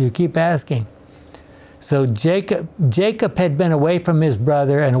 You keep asking. So Jacob had been away from his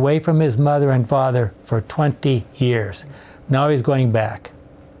brother and away from his mother and father for 20 years. Now he's going back.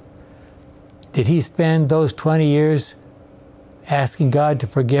 Did he spend those 20 years asking God to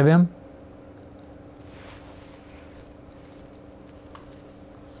forgive him?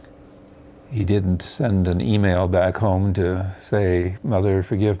 He didn't send an email back home to say, Mother,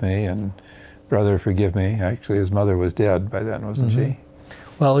 forgive me, and Brother, forgive me. Actually, his mother was dead by then, wasn't she?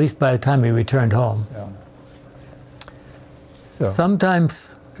 Well, at least by the time he returned home. Yeah. So,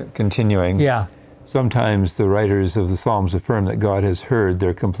 Sometimes, continuing. yeah. Sometimes the writers of the Psalms affirm that God has heard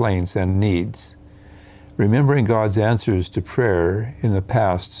their complaints and needs. Remembering God's answers to prayer in the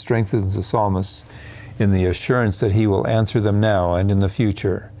past strengthens the psalmist in the assurance that he will answer them now and in the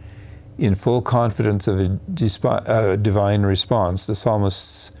future. In full confidence of a divine response, the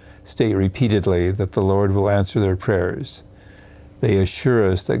psalmists state repeatedly that the Lord will answer their prayers. They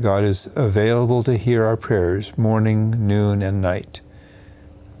assure us that God is available to hear our prayers morning, noon, and night.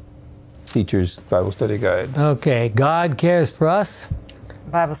 Teacher's Bible Study Guide. Okay, God cares for us.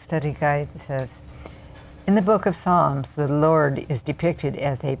 Bible Study Guide says, in the book of Psalms, the Lord is depicted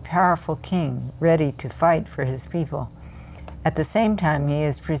as a powerful king ready to fight for his people. At the same time, he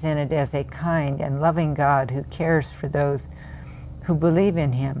is presented as a kind and loving God who cares for those who believe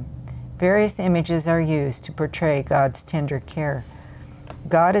in him. Various images are used to portray God's tender care.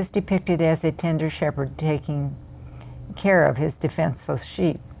 God is depicted as a tender shepherd taking care of his defenseless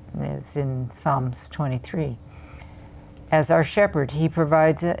sheep, as in Psalms 23. As our shepherd, he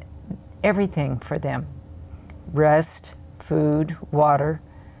provides everything for them: rest, food, water,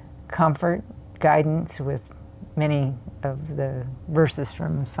 comfort, guidance, with many of the verses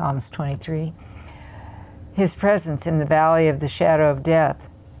from Psalms 23. His presence in the valley of the shadow of death,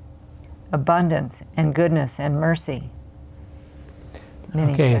 abundance and goodness and mercy.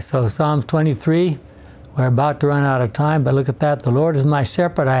 Okay, so Psalms 23, we're about to run out of time, but look at that. The Lord is my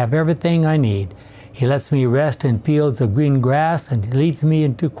shepherd, I have everything I need. He lets me rest in fields of green grass, and he leads me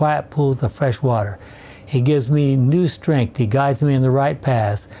into quiet pools of fresh water. He gives me new strength. He guides me in the right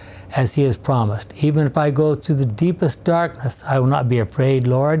paths, as he has promised. Even if I go through the deepest darkness, I will not be afraid,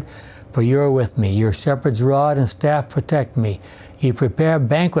 Lord, for you are with me. Your shepherd's rod and staff protect me. You prepare a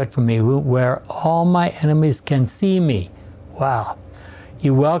banquet for me where all my enemies can see me. Wow.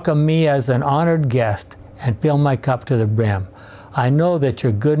 You welcome me as an honored guest and fill my cup to the brim. I know that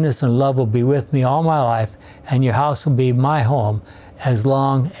your goodness and love will be with me all my life, and your house will be my home as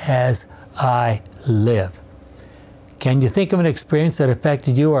long as I live. Can you think of an experience that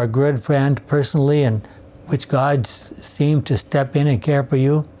affected you or a good friend personally in which God seemed to step in and care for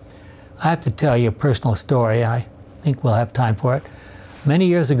you? I have to tell you a personal story. I think we'll have time for it. Many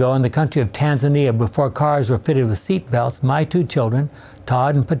years ago in the country of Tanzania, before cars were fitted with seat belts, my two children,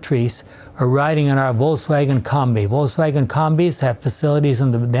 Todd and Patrice, were riding in our Volkswagen Kombi. Volkswagen Kombis have facilities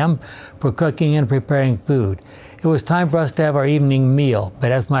in them for cooking and preparing food. It was time for us to have our evening meal,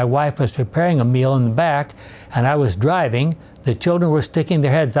 but as my wife was preparing a meal in the back and I was driving, the children were sticking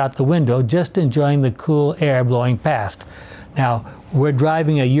their heads out the window, just enjoying the cool air blowing past. Now, we're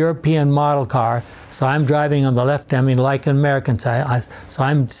driving a European model car, so I'm driving on the left, like an American side, so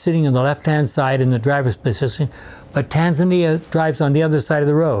I'm sitting on the left-hand side in the driver's position, but Tanzania drives on the other side of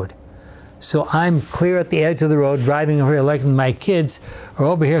the road. So I'm clear at the edge of the road, driving over here, like my kids are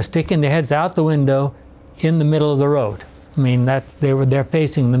over here sticking their heads out the window in the middle of the road. I mean, they're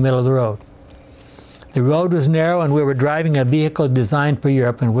facing the middle of the road. The road was narrow, and we were driving a vehicle designed for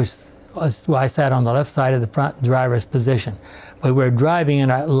Europe, in which I sat on the left side of the front driver's position. But we were driving in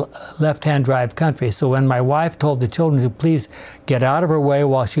a left-hand drive country, so when my wife told the children to please get out of her way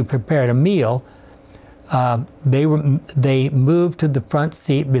while she prepared a meal, they moved to the front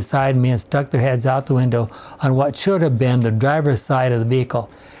seat beside me and stuck their heads out the window on what should have been the driver's side of the vehicle.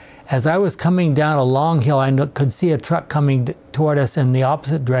 As I was coming down a long hill, I could see a truck coming toward us in the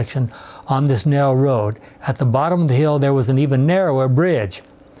opposite direction on this narrow road. At the bottom of the hill, there was an even narrower bridge.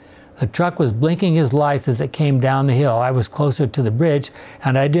 The truck was blinking his lights as it came down the hill. I was closer to the bridge,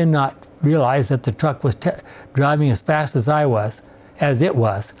 and I did not realize that the truck was driving as fast as it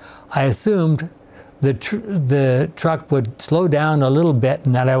was. I assumed the truck would slow down a little bit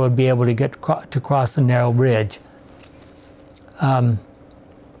and that I would be able to get to cross the narrow bridge.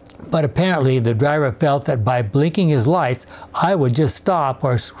 But apparently the driver felt that by blinking his lights, I would just stop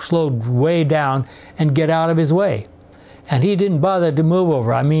or slow way down and get out of his way. And he didn't bother to move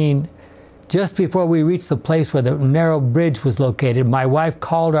over. I mean, just before we reached the place where the narrow bridge was located, my wife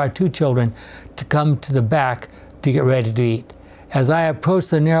called our 2 children to come to the back to get ready to eat. As I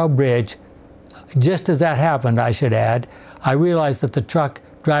approached the narrow bridge, just as that happened, I should add, I realized that the truck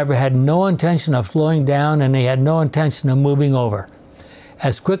driver had no intention of slowing down and he had no intention of moving over.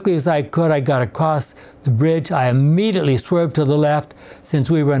 As quickly as I could, I got across the bridge. I immediately swerved to the left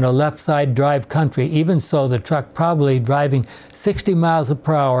since we were in a left side drive country. Even so, the truck, probably driving 60 miles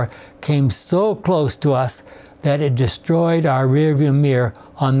per hour, came so close to us that it destroyed our rearview mirror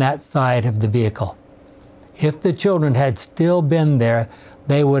on that side of the vehicle. If the children had still been there,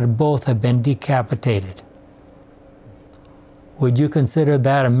 they would both have been decapitated. Would you consider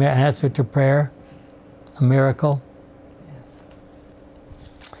that an answer to prayer? A miracle?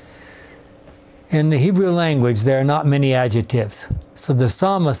 In the Hebrew language, there are not many adjectives. So the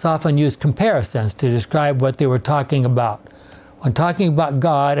psalmists often use comparisons to describe what they were talking about. When talking about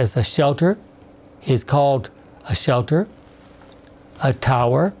God as a shelter, He's called a shelter, a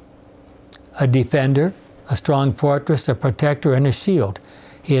tower, a defender, a strong fortress, a protector, and a shield.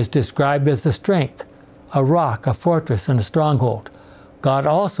 He is described as the strength, a rock, a fortress, and a stronghold. God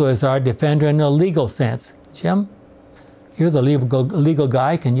also is our defender in a legal sense. Jim, you're the legal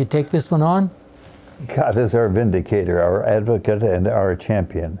guy. Can you take this one on? God is our vindicator, our advocate, and our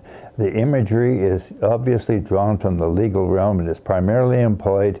champion. The imagery is obviously drawn from the legal realm and is primarily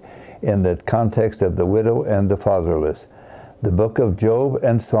employed in the context of the widow and the fatherless. The book of Job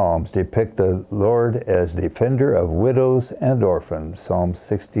and Psalms depict the Lord as defender of widows and orphans. Psalm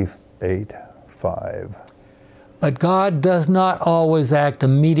 68:5. But God does not always act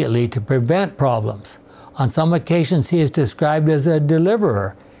immediately to prevent problems. On some occasions, He is described as a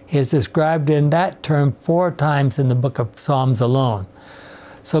deliverer. He is described in that term 4 times in the book of Psalms alone.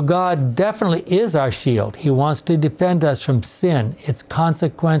 So God definitely is our shield. He wants to defend us from sin, its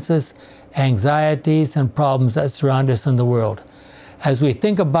consequences, anxieties, and problems that surround us in the world. As we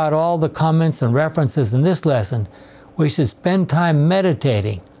think about all the comments and references in this lesson, we should spend time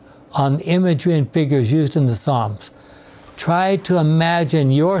meditating on the imagery and figures used in the Psalms. Try to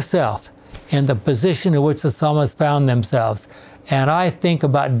imagine yourself in the position in which the psalmists found themselves. And I think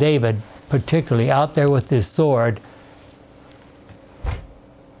about David, particularly out there with his sword.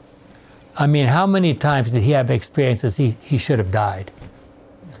 I mean, how many times did he have experiences he should have died?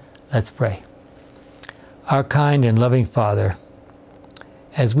 Let's pray. Our kind and loving Father,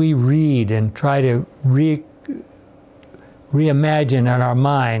 as we read and try to reimagine in our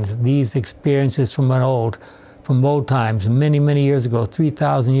minds these experiences from old times, many, many years ago,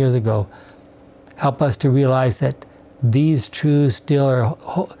 3,000 years ago, help us to realize that these truths still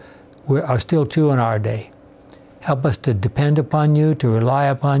are still true in our day. Help us to depend upon you, to rely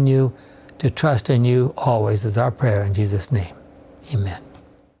upon you, to trust in you always is our prayer in Jesus' name. Amen.